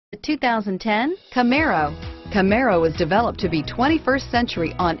The 2010 Camaro. Camaro was developed to be 21st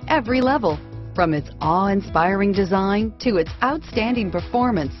century on every level, from its awe-inspiring design to its outstanding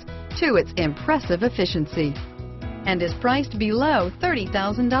performance to its impressive efficiency, and is priced below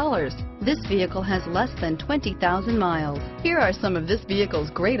 $30,000. This vehicle has less than 20,000 miles. Here are some of this vehicle's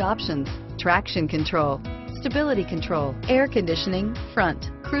great options: traction control, stability control, air conditioning,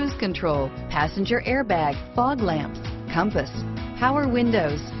 front, cruise control, passenger airbag, fog lamps, compass, power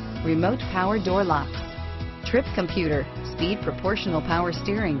windows, remote power door locks, trip computer, speed proportional power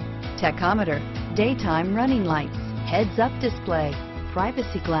steering, tachometer, daytime running lights, heads-up display,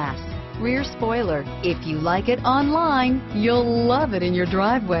 privacy glass, rear spoiler. If you like it online, you'll love it in your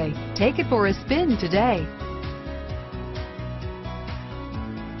driveway. Take it for a spin today.